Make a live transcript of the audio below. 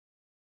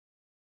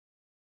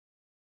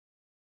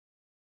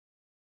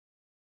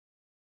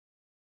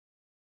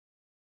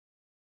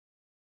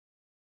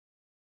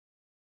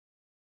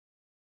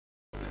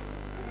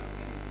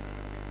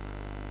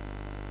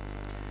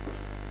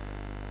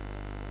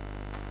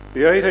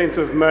The 18th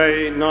of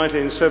May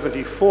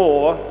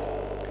 1974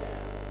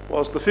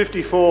 was the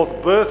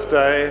 54th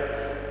birthday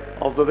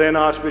of the then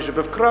Archbishop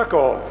of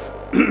Krakow,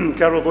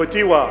 Karol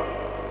Wojtyła,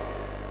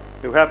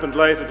 who happened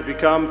later to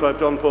become Pope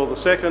John Paul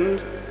II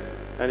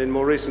and in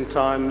more recent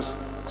times,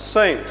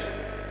 saint.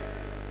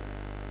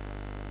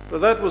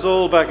 But that was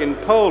all back in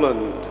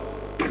Poland.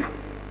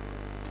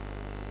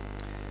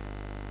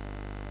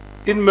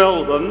 In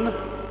Melbourne,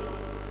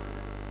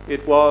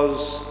 it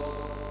was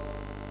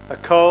a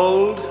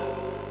cold,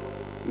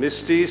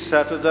 misty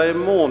Saturday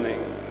morning,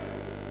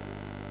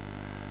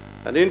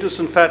 and into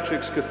St.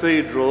 Patrick's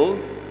Cathedral,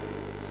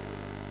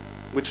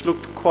 which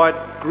looked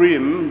quite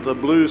grim, the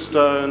blue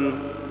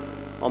stone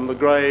on the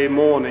grey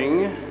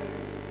morning,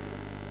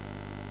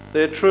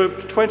 there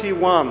trooped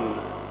 21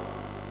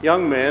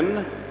 young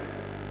men,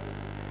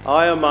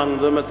 I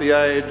among them at the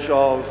age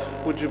of,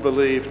 would you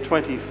believe,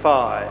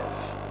 25.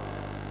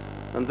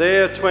 And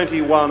there,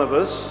 21 of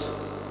us,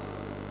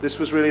 this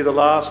was really the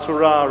last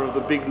hurrah of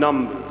the big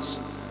numbers,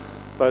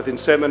 both in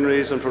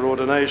seminaries and for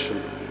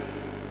ordination.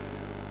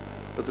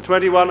 But the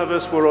 21 of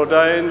us were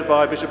ordained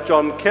by Bishop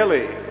John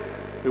Kelly,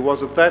 who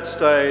was at that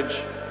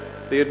stage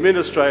the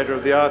administrator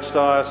of the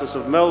Archdiocese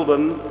of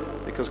Melbourne,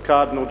 because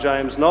Cardinal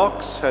James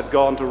Knox had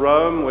gone to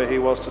Rome, where he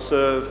was to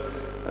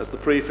serve as the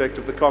prefect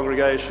of the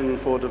Congregation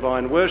for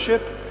Divine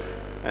Worship,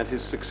 and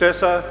his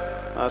successor,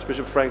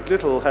 Archbishop Frank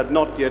Little, had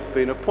not yet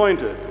been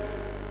appointed.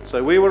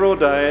 So we were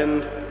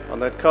ordained on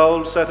that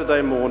cold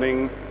Saturday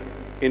morning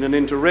in an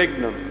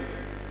interregnum.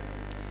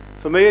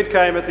 For me, it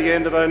came at the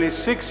end of only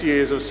 6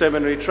 years of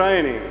seminary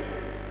training.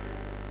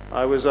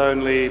 I was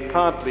only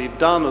partly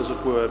done, as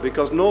it were,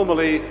 because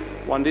normally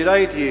one did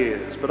 8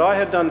 years, but I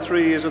had done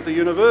 3 years at the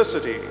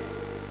university.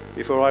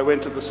 Before I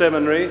went to the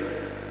seminary,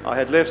 I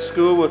had left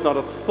school with not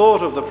a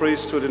thought of the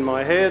priesthood in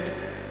my head.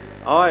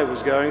 I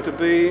was going to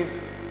be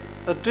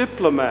a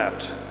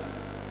diplomat.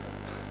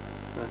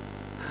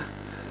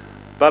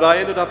 But I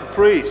ended up a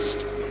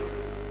priest,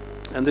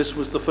 and this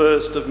was the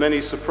first of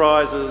many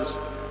surprises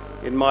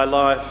in my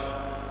life,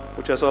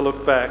 which, as I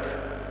look back,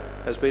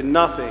 has been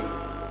nothing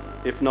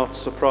if not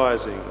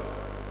surprising.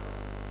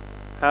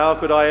 How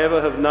could I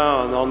ever have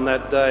known on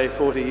that day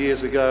 40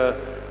 years ago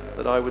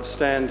that I would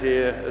stand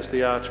here as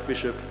the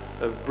Archbishop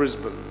of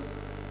Brisbane?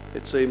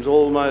 It seems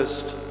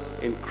almost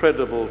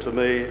incredible to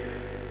me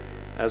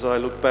as I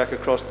look back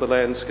across the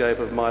landscape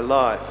of my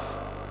life.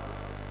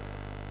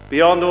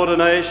 Beyond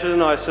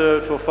ordination, I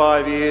served for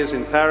 5 years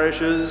in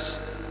parishes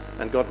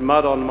and got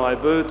mud on my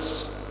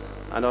boots,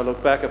 and I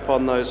look back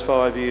upon those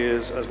 5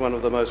 years as one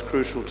of the most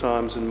crucial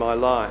times in my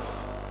life.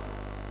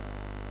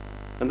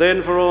 And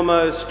then for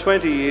almost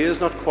 20 years,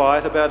 not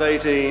quite, about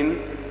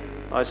 18,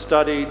 I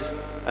studied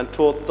and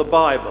taught the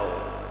Bible.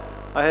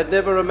 I had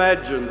never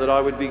imagined that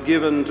I would be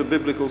given to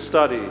biblical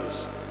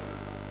studies,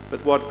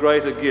 but what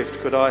greater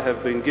gift could I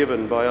have been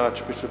given by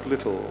Archbishop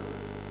Little?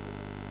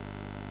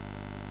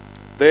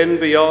 Then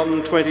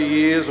beyond 20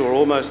 years, or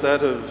almost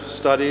that, of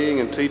studying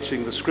and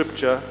teaching the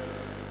Scripture,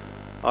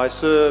 I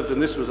served,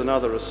 and this was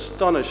another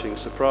astonishing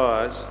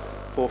surprise,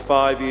 for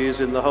 5 years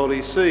in the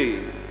Holy See,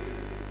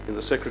 in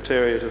the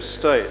Secretariat of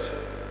State,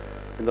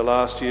 in the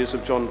last years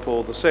of John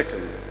Paul II.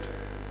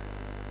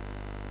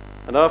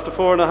 And after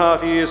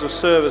 4.5 years of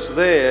service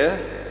there,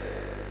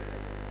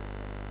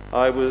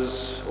 I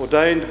was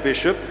ordained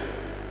bishop,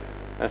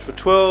 and for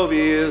 12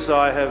 years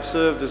I have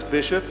served as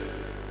bishop,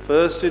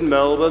 first in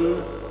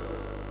Melbourne,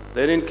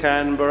 then in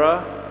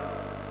Canberra,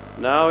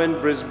 now in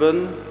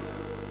Brisbane.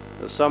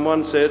 As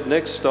someone said,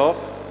 next stop,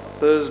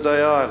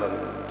 Thursday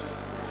Island.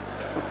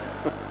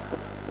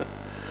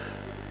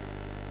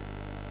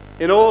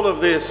 In all of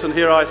this, and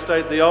here I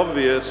state the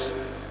obvious,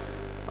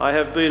 I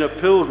have been a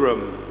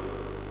pilgrim,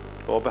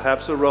 or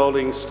perhaps a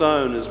rolling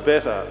stone is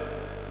better.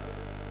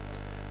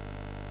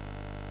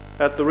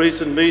 At the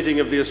recent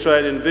meeting of the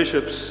Australian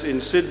bishops in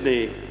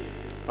Sydney,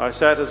 I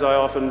sat, as I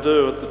often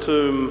do, at the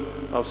tomb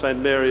of St.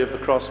 Mary of the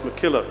Cross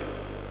MacKillop.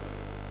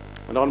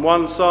 And on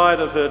one side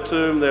of her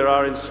tomb there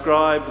are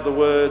inscribed the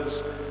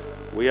words,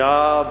 "We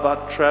are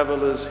but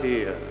travellers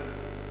here."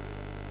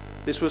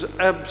 This was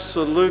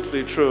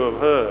absolutely true of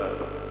her.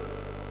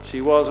 She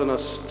was an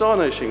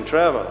astonishing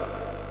traveller,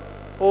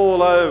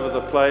 all over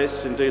the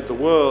place, indeed the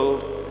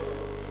world,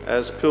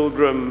 as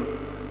pilgrim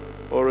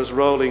or as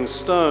rolling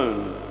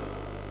stone.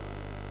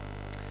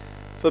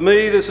 For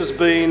me, this has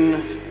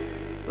been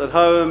that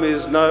home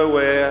is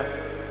nowhere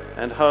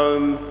and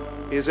home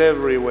is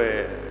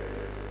everywhere.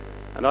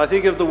 And I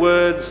think of the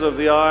words of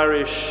the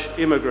Irish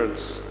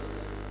immigrants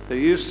who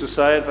used to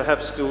say, and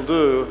perhaps still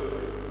do,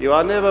 you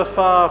are never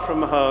far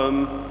from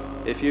home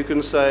if you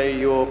can say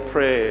your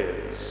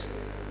prayers.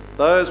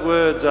 Those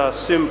words are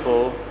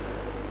simple,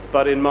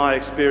 but in my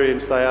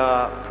experience they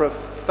are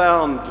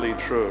profoundly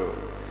true.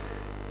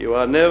 You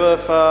are never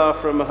far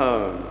from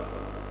home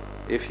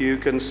if you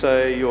can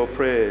say your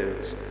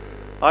prayers.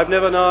 I've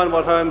never known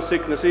what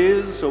homesickness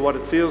is or what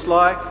it feels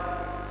like.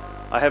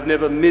 I have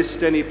never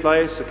missed any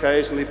place.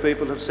 Occasionally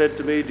people have said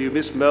to me, do you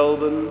miss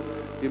Melbourne?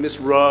 Do you miss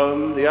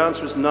Rome? The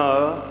answer is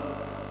no.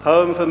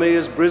 Home for me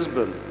is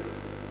Brisbane.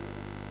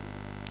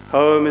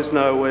 Home is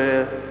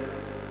nowhere,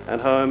 and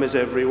home is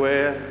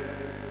everywhere,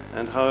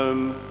 and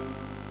home,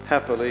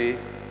 happily,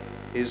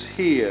 is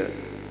here.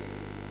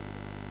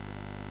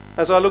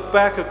 As I look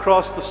back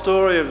across the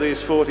story of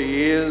these 40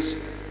 years,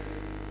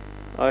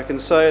 I can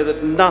say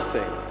that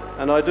nothing,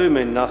 and I do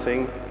mean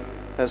nothing,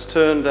 has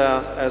turned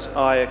out as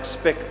I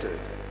expected.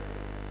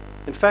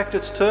 In fact,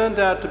 it's turned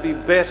out to be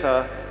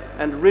better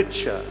and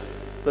richer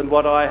than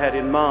what I had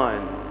in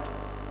mind.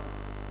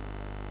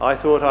 I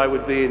thought I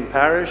would be in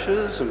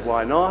parishes, and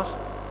why not?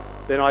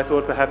 Then I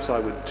thought perhaps I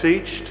would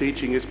teach.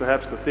 Teaching is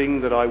perhaps the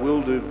thing that I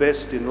will do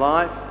best in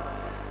life,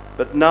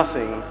 but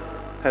nothing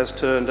has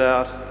turned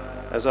out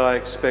as I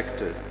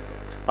expected.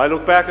 I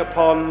look back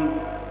upon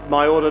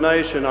my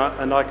ordination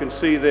and I can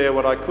see there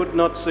what I could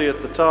not see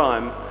at the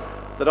time,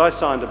 that I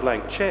signed a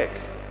blank cheque.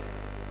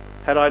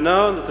 Had I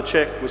known that the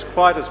cheque was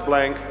quite as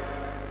blank,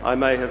 I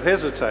may have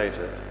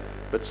hesitated,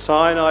 but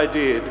sign I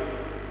did,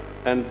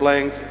 and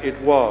blank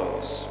it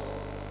was.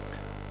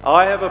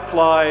 I have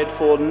applied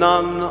for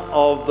none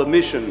of the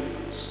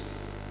missions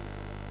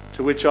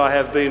to which I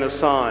have been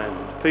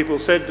assigned. People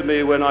said to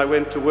me when I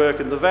went to work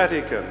in the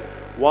Vatican,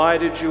 "Why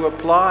did you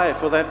apply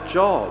for that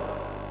job?"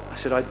 I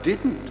said, I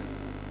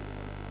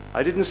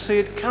didn't see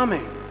it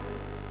coming.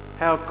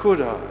 How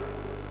could I?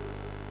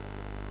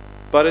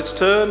 But it's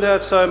turned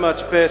out so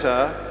much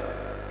better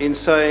in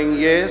saying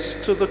yes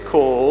to the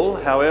call,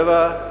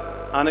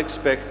 however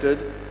unexpected,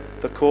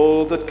 the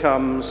call that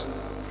comes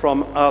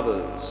from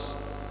others.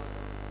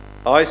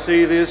 I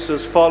see this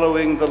as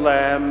following the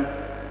Lamb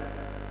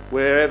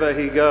wherever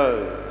he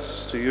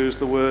goes, to use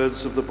the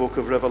words of the book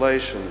of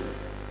Revelation.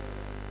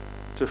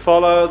 To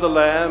follow the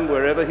Lamb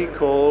wherever he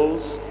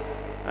calls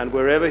and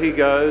wherever he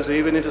goes,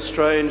 even into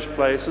strange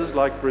places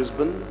like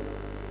Brisbane,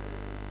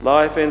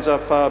 life ends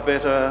up far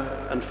better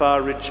and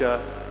far richer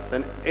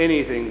than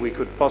anything we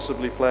could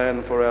possibly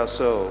plan for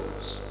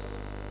ourselves.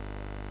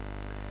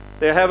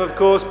 There have, of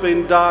course,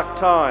 been dark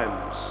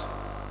times.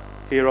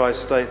 Here I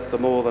state the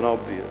more than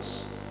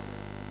obvious.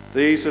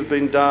 These have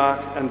been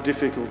dark and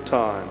difficult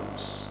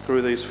times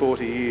through these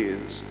 40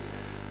 years.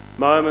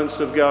 Moments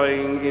of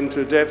going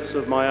into depths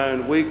of my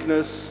own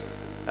weakness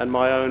and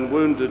my own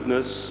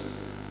woundedness,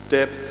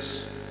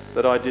 depths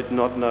that I did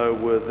not know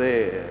were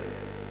there.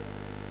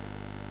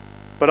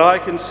 But I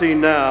can see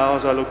now,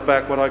 as I look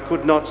back, what I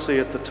could not see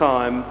at the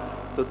time,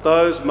 that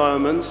those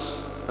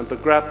moments and the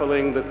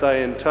grappling that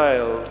they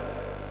entailed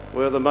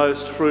were the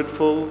most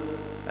fruitful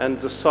and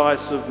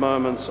decisive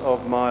moments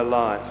of my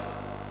life.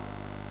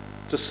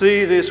 To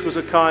see this was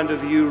a kind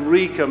of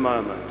eureka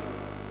moment.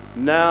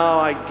 Now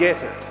I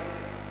get it.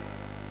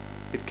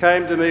 It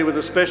came to me with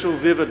a special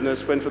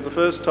vividness when for the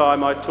first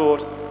time I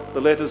taught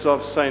the letters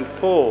of St.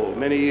 Paul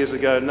many years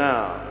ago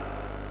now.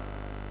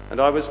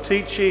 And I was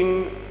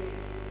teaching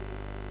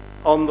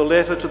on the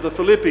letter to the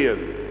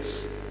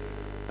Philippians.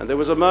 And there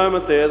was a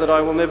moment there that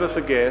I will never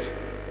forget,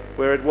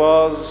 where it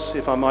was,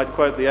 if I might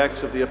quote the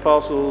Acts of the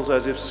Apostles,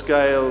 as if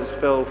scales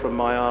fell from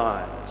my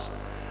eyes.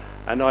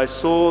 And I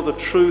saw the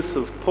truth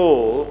of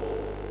Paul,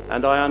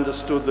 and I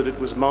understood that it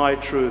was my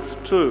truth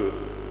too.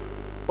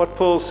 What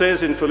Paul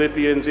says in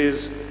Philippians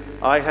is,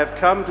 I have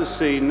come to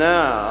see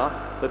now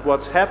that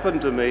what's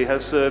happened to me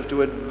has served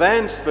to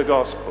advance the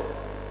gospel.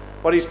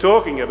 What he's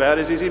talking about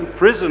is his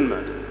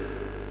imprisonment.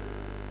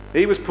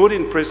 He was put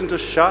in prison to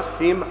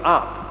shut him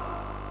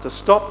up, to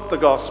stop the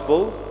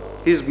gospel,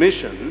 his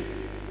mission,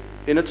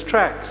 in its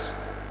tracks.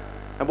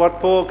 And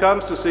what Paul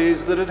comes to see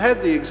is that it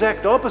had the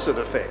exact opposite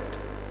effect.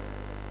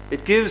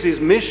 It gives his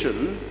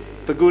mission,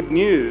 the good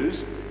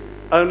news,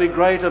 only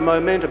greater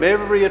momentum.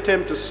 Every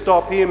attempt to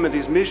stop him and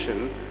his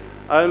mission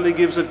only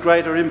gives it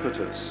greater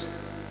impetus.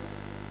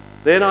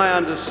 Then I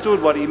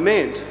understood what he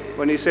meant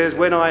when he says,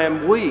 when I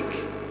am weak,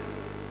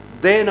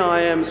 then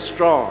I am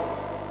strong.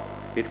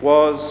 It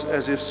was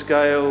as if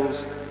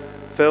scales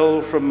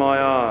fell from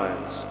my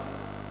eyes,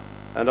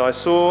 and I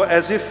saw,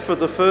 as if for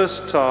the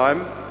first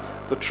time,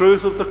 the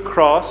truth of the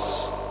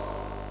cross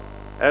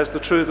as the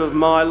truth of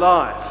my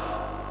life,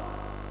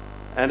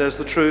 and as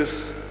the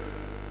truth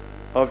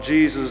of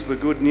Jesus, the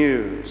good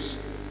news.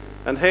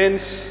 And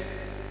hence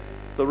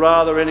the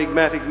rather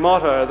enigmatic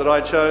motto that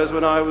I chose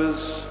when I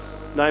was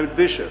named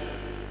bishop: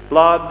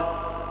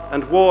 blood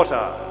and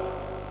water.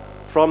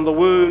 From the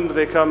wound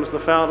there comes the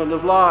fountain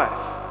of life.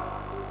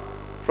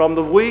 From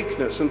the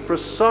weakness, and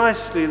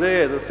precisely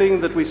there, the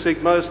thing that we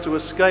seek most to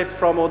escape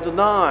from or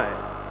deny,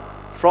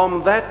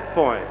 from that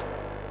point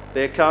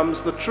there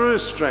comes the true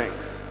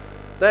strength.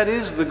 That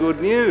is the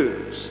good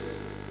news.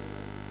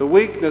 The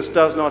weakness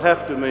does not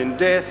have to mean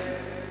death,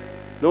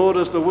 nor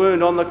does the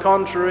wound. On the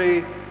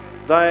contrary,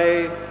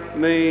 they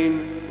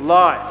mean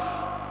life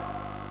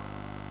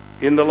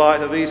in the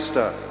light of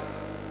Easter.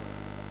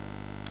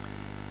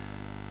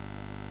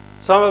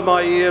 Some of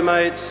my year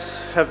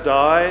mates have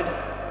died,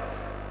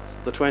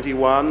 the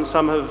 21,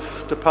 some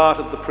have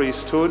departed the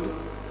priesthood,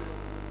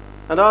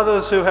 and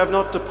others who have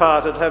not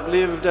departed have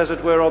lived, as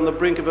it were, on the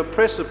brink of a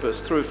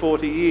precipice through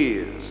 40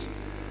 years.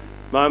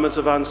 Moments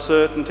of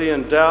uncertainty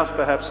and doubt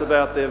perhaps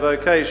about their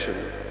vocation.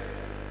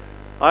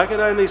 I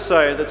can only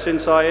say that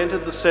since I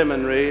entered the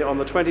seminary on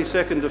the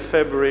 22nd of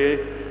February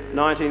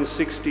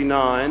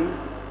 1969,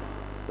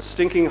 a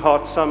stinking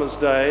hot summer's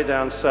day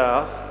down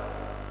south,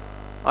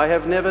 I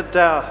have never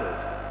doubted,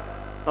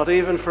 not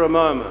even for a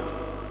moment,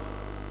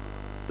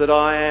 that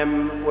I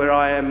am where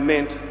I am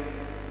meant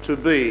to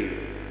be.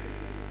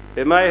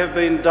 There may have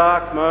been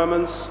dark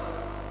moments,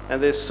 and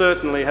there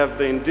certainly have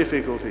been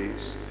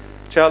difficulties,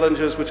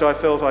 challenges which I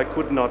felt I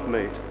could not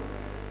meet.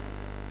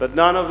 But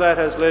none of that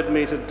has led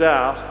me to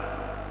doubt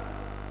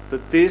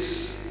that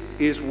this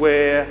is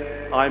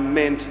where I'm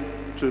meant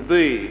to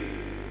be.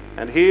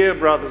 And here,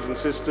 brothers and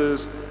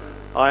sisters,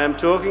 I am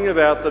talking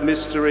about the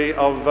mystery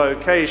of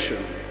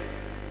vocation.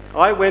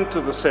 I went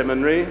to the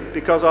seminary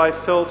because I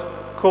felt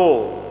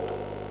called.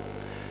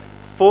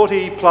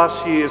 40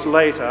 plus years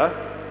later,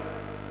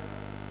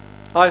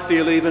 I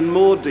feel even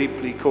more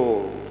deeply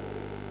called.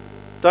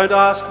 Don't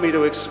ask me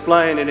to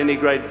explain in any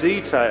great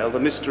detail the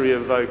mystery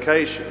of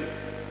vocation.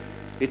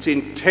 It's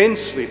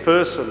intensely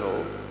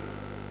personal.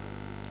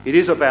 It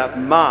is about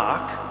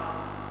Mark,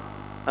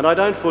 and I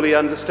don't fully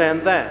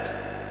understand that.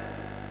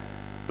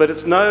 But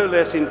it's no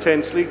less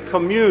intensely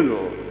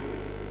communal.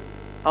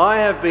 I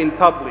have been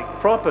public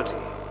property,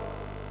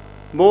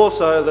 more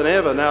so than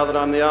ever now that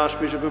I'm the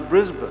Archbishop of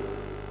Brisbane.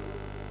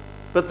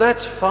 But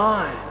that's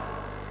fine.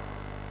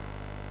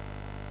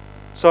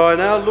 So I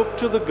now look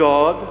to the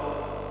God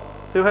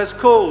who has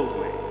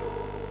called me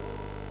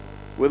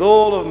with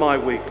all of my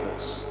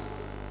weakness,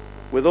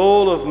 with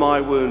all of my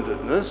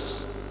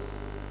woundedness,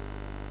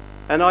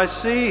 and I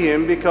see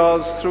him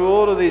because through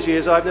all of these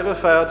years I've never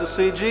failed to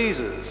see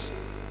Jesus.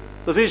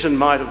 The vision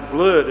might have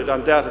blurred, it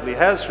undoubtedly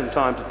has from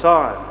time to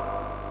time.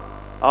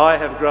 I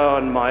have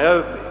grown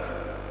myopic,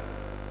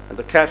 and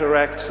the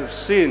cataracts of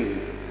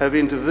sin have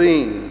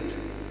intervened.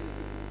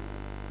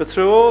 But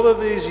through all of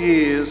these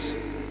years,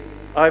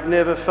 I've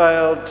never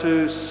failed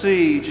to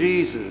see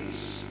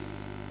Jesus.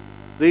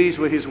 These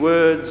were his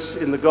words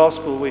in the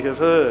gospel we have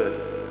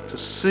heard. To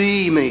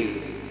see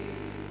me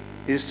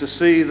is to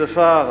see the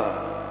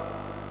Father.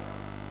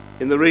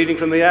 In the reading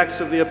from the Acts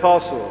of the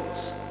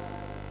Apostles,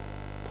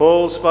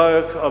 Paul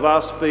spoke of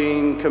us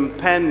being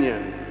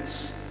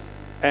companions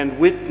and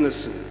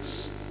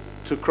witnesses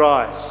to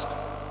Christ.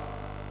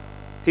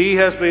 He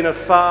has been a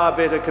far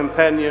better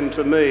companion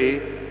to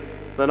me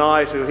than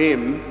I to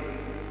him,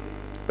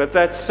 but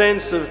that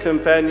sense of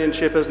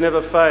companionship has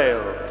never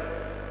failed.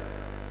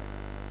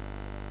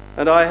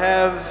 And I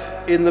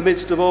have, in the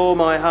midst of all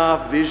my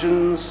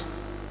half-visions,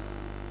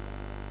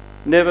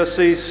 never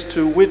ceased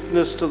to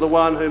witness to the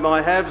one whom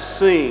I have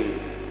seen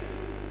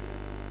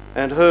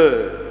and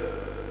heard,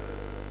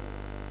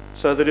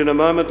 so that in a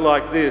moment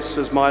like this,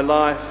 as my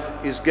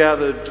life is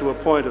gathered to a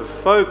point of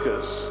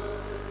focus,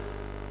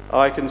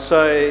 I can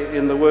say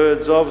in the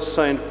words of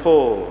St.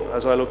 Paul,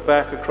 as I look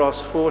back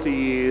across 40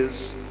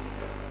 years,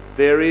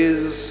 there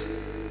is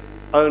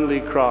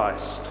only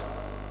Christ.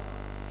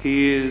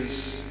 He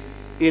is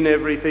in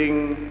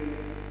everything,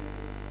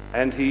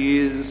 and he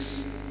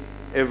is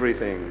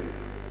everything.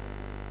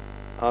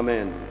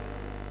 Amen.